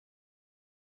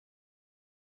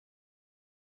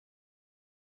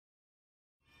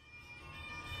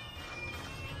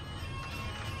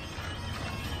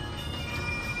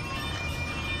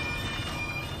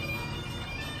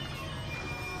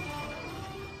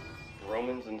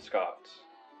Romans and Scots.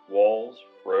 Walls,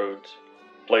 roads,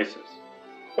 places.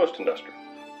 Post-industrial.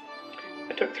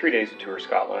 I took 3 days to tour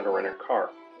Scotland to rent a car.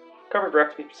 Covered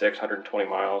roughly 620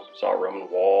 miles, saw a Roman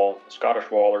wall, a Scottish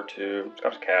wall or two,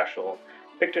 Scottish castle,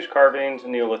 Pictish carvings,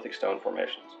 and Neolithic stone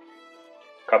formations.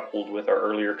 Coupled with our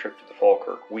earlier trip to the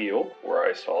Falkirk Wheel, where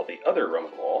I saw the other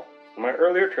Roman wall, and my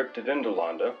earlier trip to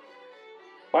Vindolanda,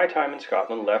 my time in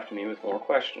Scotland left me with more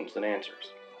questions than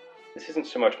answers. This isn't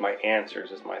so much my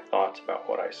answers as my thoughts about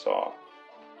what I saw.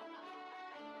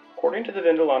 According to the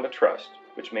Vindolanda Trust,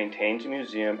 which maintains a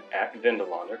museum at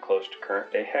Vindolanda close to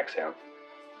current-day Hexham,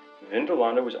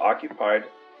 Vindolanda was occupied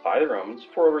by the Romans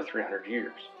for over 300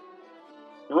 years.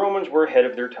 The Romans were ahead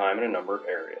of their time in a number of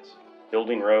areas: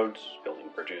 building roads, building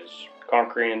bridges,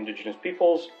 conquering indigenous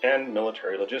peoples, and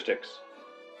military logistics.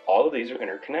 All of these are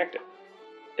interconnected.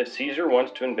 If Caesar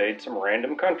wants to invade some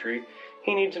random country,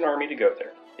 he needs an army to go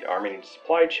there. The army needs a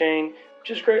supply chain, which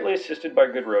is greatly assisted by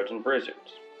good roads and bridges.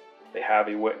 They have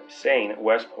a saying at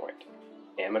West Point: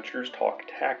 amateurs talk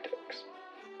tactics,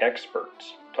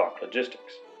 experts talk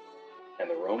logistics. And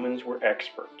the Romans were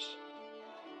experts.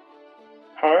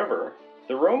 However,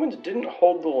 the Romans didn't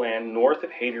hold the land north of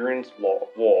Hadrian's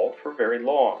Wall for very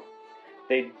long.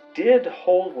 They did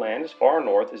hold land as far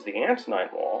north as the Antonine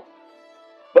Wall,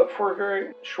 but for a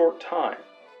very short time.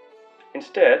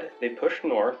 Instead, they pushed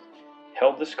north,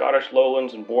 held the Scottish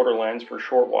lowlands and borderlands for a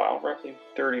short while, roughly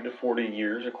 30 to 40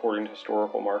 years according to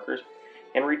historical markers,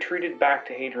 and retreated back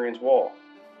to Hadrian's Wall.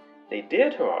 They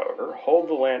did, however, hold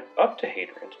the land up to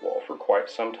Hadrian's Wall for quite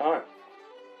some time.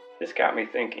 This got me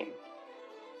thinking,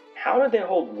 how did they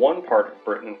hold one part of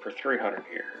Britain for 300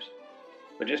 years,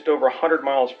 but just over 100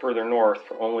 miles further north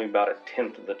for only about a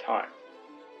tenth of the time?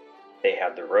 They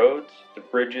had the roads, the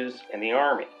bridges, and the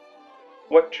army.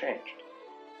 What changed?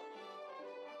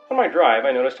 On my drive,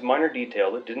 I noticed a minor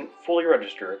detail that didn't fully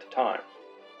register at the time.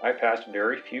 I passed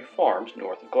very few farms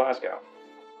north of Glasgow.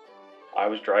 I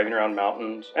was driving around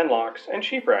mountains and lochs and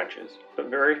sheep ranches, but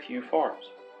very few farms.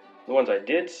 The ones I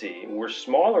did see were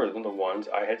smaller than the ones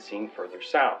I had seen further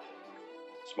south.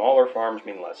 Smaller farms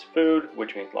mean less food,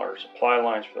 which means larger supply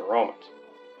lines for the Romans.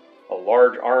 A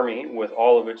large army with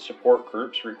all of its support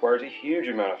groups requires a huge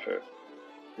amount of food.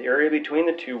 The area between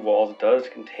the two walls does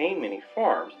contain many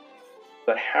farms,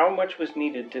 but how much was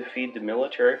needed to feed the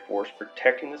military force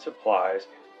protecting the supplies?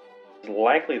 It's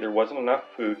likely there wasn't enough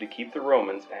food to keep the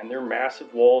Romans and their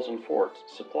massive walls and forts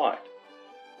supplied.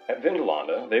 At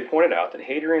Vindolanda, they pointed out that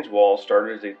Hadrian's Wall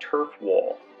started as a turf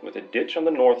wall, with a ditch on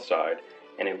the north side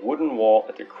and a wooden wall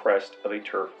at the crest of a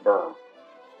turf berm.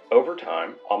 Over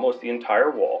time, almost the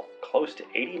entire wall, close to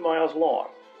 80 miles long,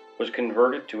 was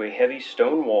converted to a heavy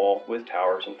stone wall with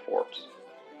towers and forts.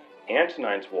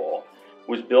 Antonine's Wall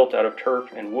was built out of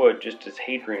turf and wood just as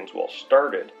Hadrian's Wall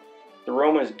started. The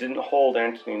Romans didn't hold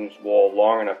Antonine's Wall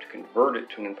long enough to convert it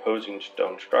to an imposing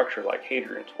stone structure like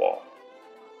Hadrian's Wall.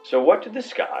 So what did the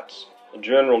Scots, a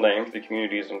general name for the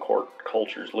communities and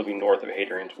cultures living north of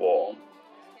Hadrian's Wall,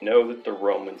 know that the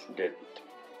Romans didn't?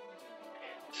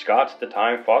 The Scots at the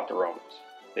time fought the Romans.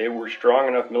 They were strong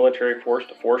enough military force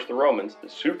to force the Romans, the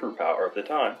superpower of the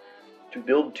time, to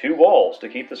build two walls to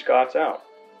keep the Scots out.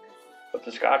 But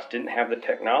the Scots didn't have the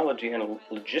technology and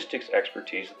logistics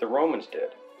expertise that the Romans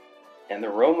did. And the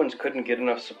Romans couldn't get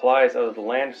enough supplies out of the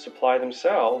land to supply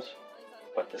themselves,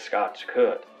 but the Scots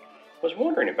could. I was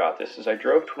wondering about this as I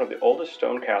drove to one of the oldest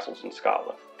stone castles in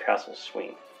Scotland, Castle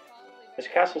Sween. This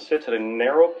castle sits at a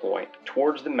narrow point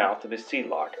towards the mouth of a sea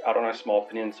loch out on a small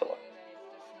peninsula.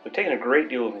 It would have taken a great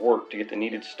deal of work to get the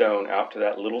needed stone out to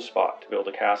that little spot to build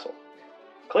a castle.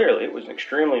 Clearly, it was an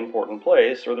extremely important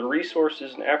place, or the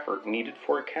resources and effort needed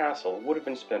for a castle would have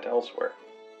been spent elsewhere.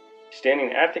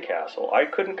 Standing at the castle, I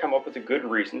couldn't come up with a good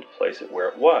reason to place it where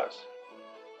it was.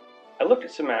 I looked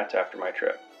at some maps after my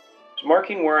trip. I was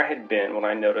marking where I had been when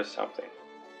I noticed something.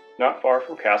 Not far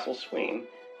from Castle Sween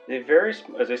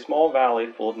is a small valley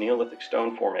full of Neolithic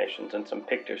stone formations and some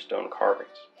Pictish stone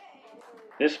carvings.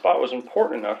 This spot was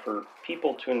important enough for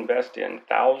people to invest in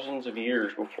thousands of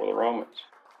years before the Romans.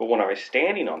 But when I was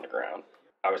standing on the ground,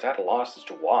 I was at a loss as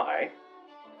to why.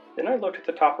 Then I looked at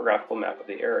the topographical map of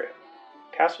the area.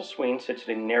 Castle Sween sits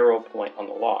at a narrow point on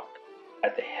the loch.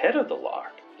 At the head of the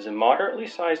loch is a moderately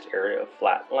sized area of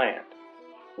flat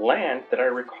land that I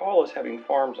recall as having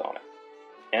farms on it.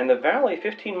 And the valley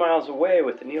 15 miles away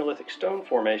with the Neolithic stone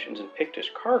formations and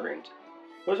Pictish carvings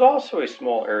was also a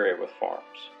small area with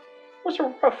farms. It was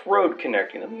a rough road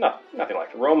connecting them, nothing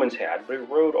like the Romans had, but a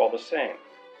road all the same.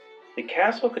 The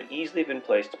castle could easily have been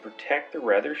placed to protect the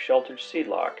rather sheltered sea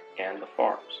loch and the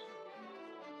farms.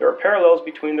 There are parallels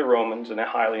between the Romans and a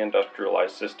highly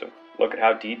industrialized system. Look at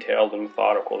how detailed and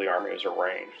methodical the army was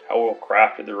arranged, how well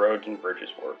crafted the roads and bridges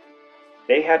were.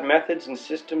 They had methods and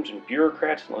systems and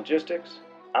bureaucrats and logistics.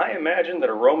 I imagine that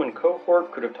a Roman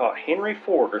cohort could have taught Henry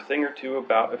Ford a thing or two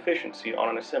about efficiency on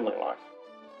an assembly line.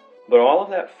 But all of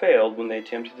that failed when they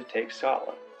attempted to take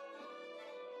Scotland.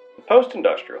 The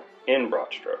post-industrial, in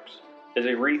broad strokes, is a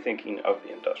rethinking of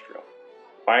the industrial.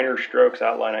 Finer strokes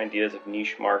outline ideas of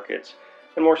niche markets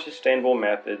and more sustainable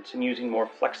methods and using more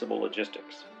flexible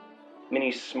logistics.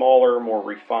 Many smaller, more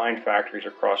refined factories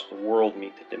across the world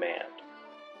meet the demand.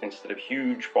 Instead of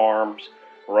huge farms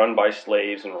run by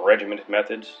slaves and regimented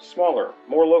methods, smaller,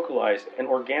 more localized, and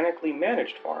organically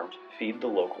managed farms feed the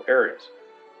local areas.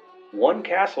 One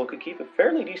castle could keep a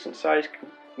fairly decent-sized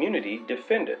community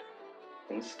defended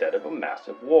instead of a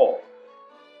massive wall.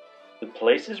 The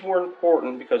places were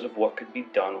important because of what could be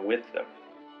done with them.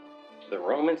 The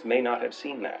Romans may not have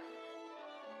seen that.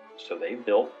 So they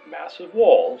built massive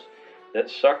walls that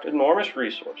sucked enormous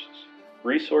resources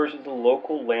the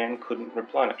local land couldn't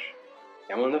replenish.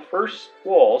 And when the first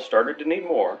wall started to need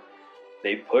more,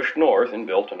 they pushed north and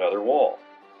built another wall.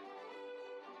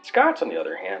 The Scots, on the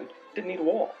other hand, didn't need a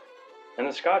wall. And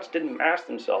the Scots didn't mass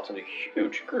themselves into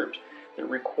huge groups that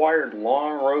required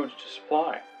long roads to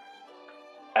supply.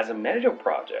 As a mega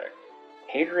project,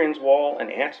 Hadrian's Wall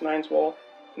and Antonine's Wall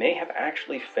may have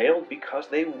actually failed because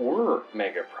they were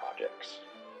mega projects.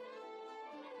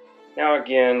 Now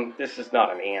again, this is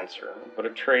not an answer, but a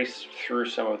trace through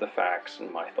some of the facts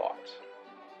and my thoughts.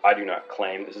 I do not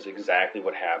claim this is exactly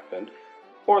what happened,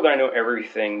 or that I know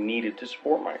everything needed to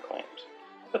support my claims.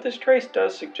 But this trace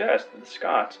does suggest that the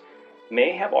Scots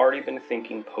may have already been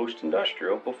thinking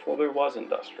post-industrial before there was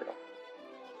industrial.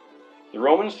 The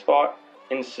Romans thought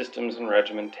in systems and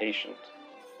regimentations,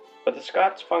 but the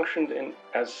Scots functioned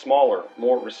as smaller,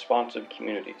 more responsive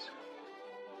communities.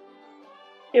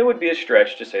 It would be a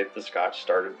stretch to say that the Scots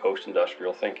started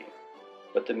post-industrial thinking,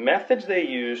 but the methods they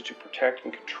used to protect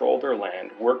and control their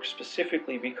land worked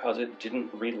specifically because it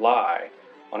didn't rely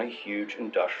on a huge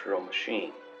industrial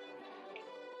machine.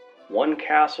 One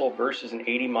castle versus an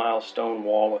 80-mile stone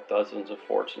wall with dozens of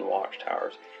forts and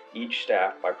watchtowers, each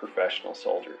staffed by professional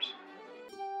soldiers.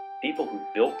 People who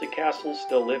built the castles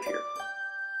still live here.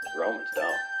 The Romans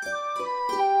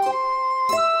don't.